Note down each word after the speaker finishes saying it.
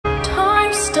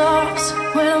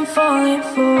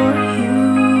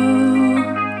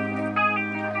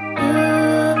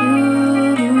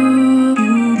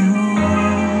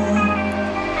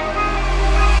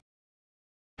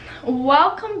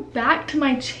back to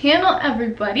my channel,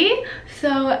 everybody.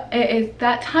 So it is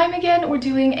that time again. We're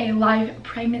doing a live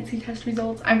pregnancy test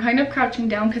results. I'm kind of crouching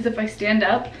down because if I stand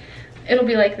up it'll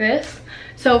be like this.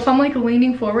 So if I'm like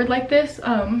leaning forward like this,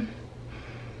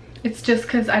 it's just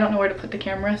because I don't know where to put the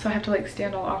camera, so I have to like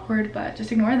stand all awkward, but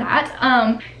just ignore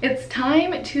that. It's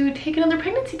time to take another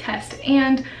pregnancy test,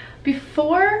 and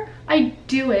before I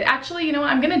do it, actually, you know what,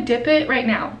 I'm gonna dip it right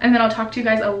now and then I'll talk to you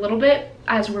guys a little bit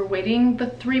as we're waiting the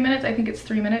 3 minutes. I think it's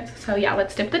 3 minutes. So yeah,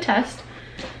 let's dip the test.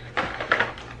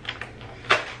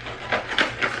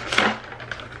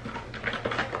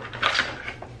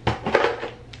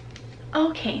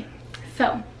 Okay,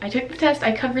 so I took the test,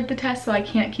 I covered the test so I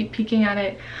can't keep peeking at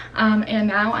it, and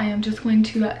now I am just going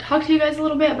to talk to you guys a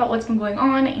little bit about what's been going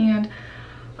on and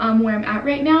where I'm at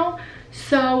right now.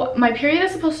 So my period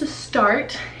is supposed to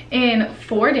start in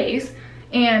 4 days,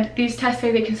 and these tests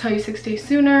say they can tell you 6 days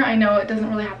sooner. I know it doesn't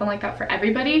really happen like that for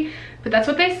everybody, but that's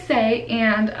what they say.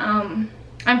 And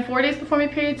I'm 4 days before my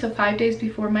period, so 5 days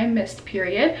before my missed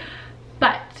period.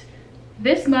 But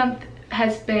this month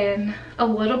has been a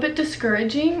little bit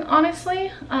discouraging, honestly,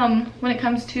 when it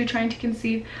comes to trying to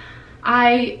conceive.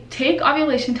 I take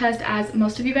ovulation tests, as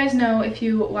most of you guys know if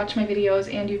you watch my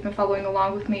videos and you've been following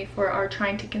along with me for our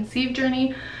trying to conceive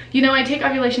journey. You know I take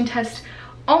ovulation tests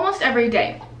almost every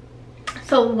day.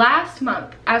 So last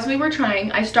month, as we were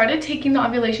trying, I started taking the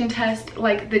ovulation test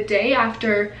like the day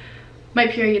after my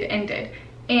period ended,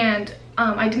 and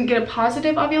I didn't get a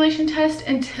positive ovulation test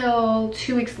until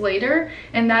 2 weeks later,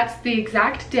 and that's the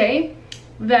exact day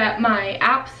that my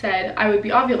app said I would be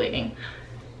ovulating.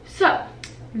 So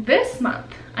this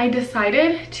month I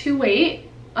decided to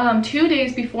wait 2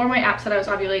 days before my app said I was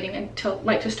ovulating until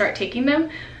to start taking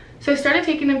them. So I started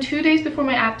taking them 2 days before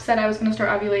my app said I was going to start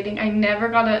ovulating. I never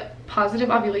got a positive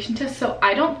ovulation test, so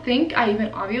I don't think I even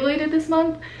ovulated this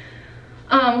month,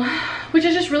 which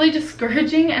is just really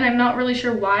discouraging, and I'm not really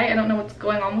sure why. I don't know what's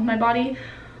going on with my body.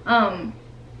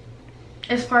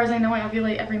 As far as I know, I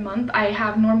ovulate every month. I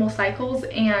have normal cycles,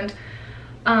 and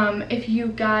if you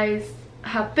guys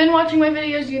have been watching my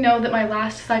videos, you know that my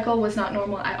last cycle was not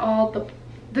normal at all.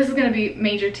 This is going to be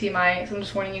major TMI, so I'm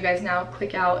just warning you guys now.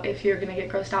 Click out if you're going to get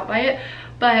grossed out by it.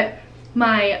 But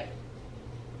my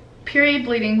period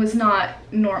bleeding was not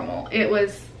normal. It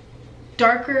was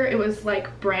darker. It was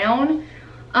like brown.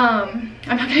 I'm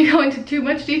not going to go into too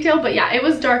much detail, but yeah, it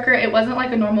was darker. It wasn't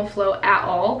like a normal flow at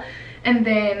all. And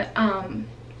then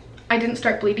I didn't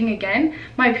start bleeding again.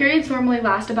 My periods normally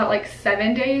last about like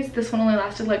 7 days. This one only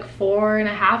lasted like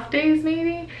 4.5 days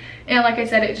maybe. And like I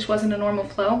said, it just wasn't a normal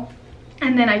flow.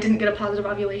 And then I didn't get a positive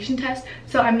ovulation test.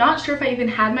 So I'm not sure if I even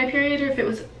had my period or if it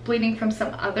was bleeding from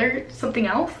something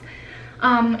else.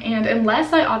 And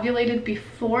unless I ovulated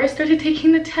before I started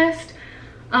taking the test,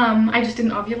 I just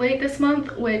didn't ovulate this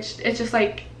month, which it's just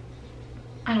like,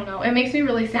 I don't know. It makes me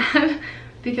really sad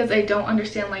because I don't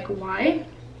understand like why.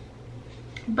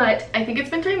 But I think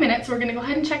it's been 3 minutes, so we're gonna go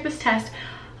ahead and check this test.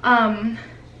 I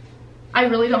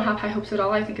really don't have high hopes at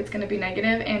all. I think it's gonna be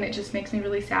negative, and it just makes me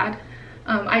really sad.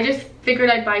 I just figured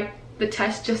I'd buy the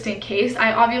test just in case.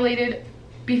 I ovulated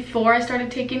before I started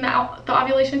taking the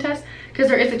ovulation test, because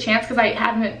there is a chance, because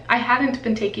I hadn't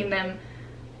been taking them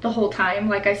the whole time.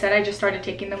 Like I said, I just started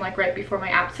taking them like right before my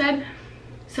app said.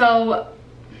 So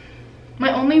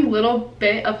my only little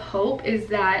bit of hope is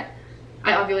that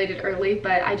I ovulated early,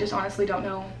 but I just honestly don't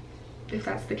know if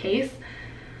that's the case.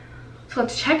 So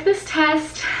let's check this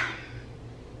test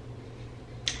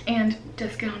and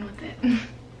just get on with it.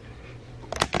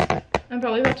 I'm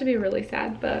probably about to be really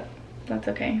sad, but that's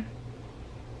okay.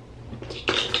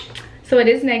 So it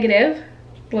is negative,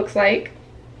 looks like.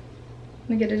 Let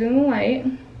me get it in the light.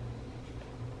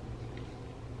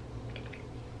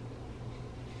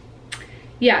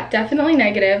 Yeah, definitely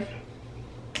negative.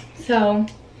 So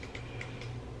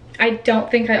I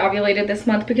don't think I ovulated this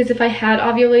month, because if I had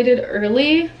ovulated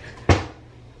early,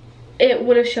 it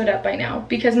would have showed up by now,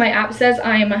 because my app says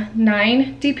I'm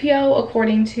 9 DPO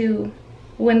according to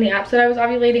when the app said I was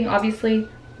ovulating. Obviously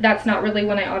that's not really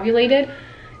when I ovulated,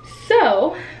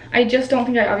 so I just don't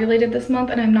think I ovulated this month,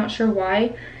 and I'm not sure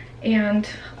why. And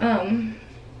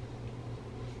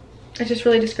it's just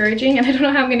really discouraging, and I don't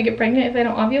know how I'm gonna get pregnant if I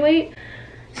don't ovulate.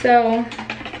 So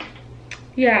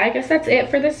yeah, I guess that's it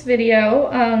for this video.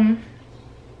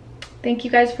 Thank you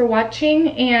guys for watching,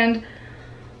 and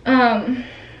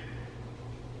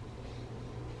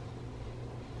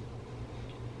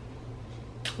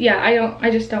yeah,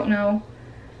 I just don't know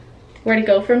where to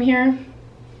go from here.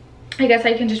 I guess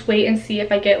I can just wait and see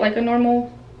if I get like a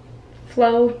normal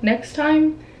flow next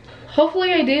time.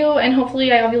 Hopefully I do, and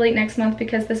hopefully I ovulate next month,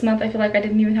 because this month I feel like I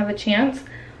didn't even have a chance.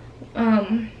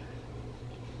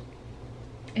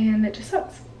 and it just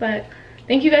sucks. But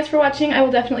thank you guys for watching. I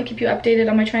will definitely keep you updated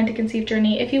on my trying to conceive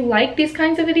journey. If you like these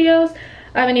kinds of videos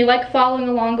and you like following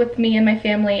along with me and my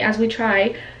family as we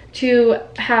try to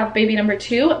have baby number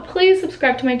 2, please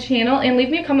subscribe to my channel and leave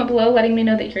me a comment below letting me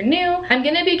know that you're new. I'm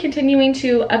gonna be continuing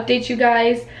to update you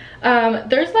guys.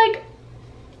 There's like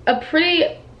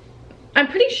I'm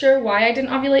pretty sure why I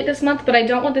didn't ovulate this month, but I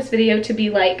don't want this video to be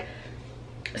like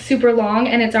super long,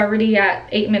 and it's already at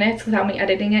 8 minutes without me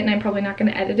editing it, and I'm probably not going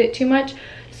to edit it too much.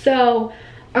 So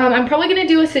I'm probably going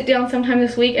to do a sit down sometime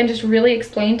this week and just really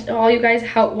explain to all you guys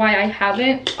why I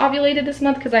haven't ovulated this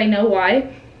month, because I know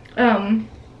why.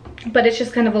 But it's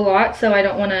just kind of a lot, so I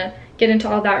don't want to get into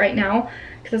all that right now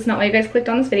because that's not why you guys clicked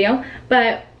on this video.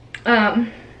 But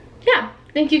yeah,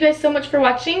 thank you guys so much for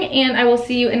watching, and I will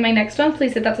see you in my next one.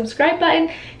 Please hit that subscribe button,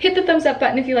 hit the thumbs up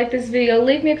button if you like this video,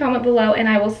 leave me a comment below, and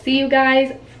I will see you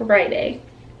guys Friday.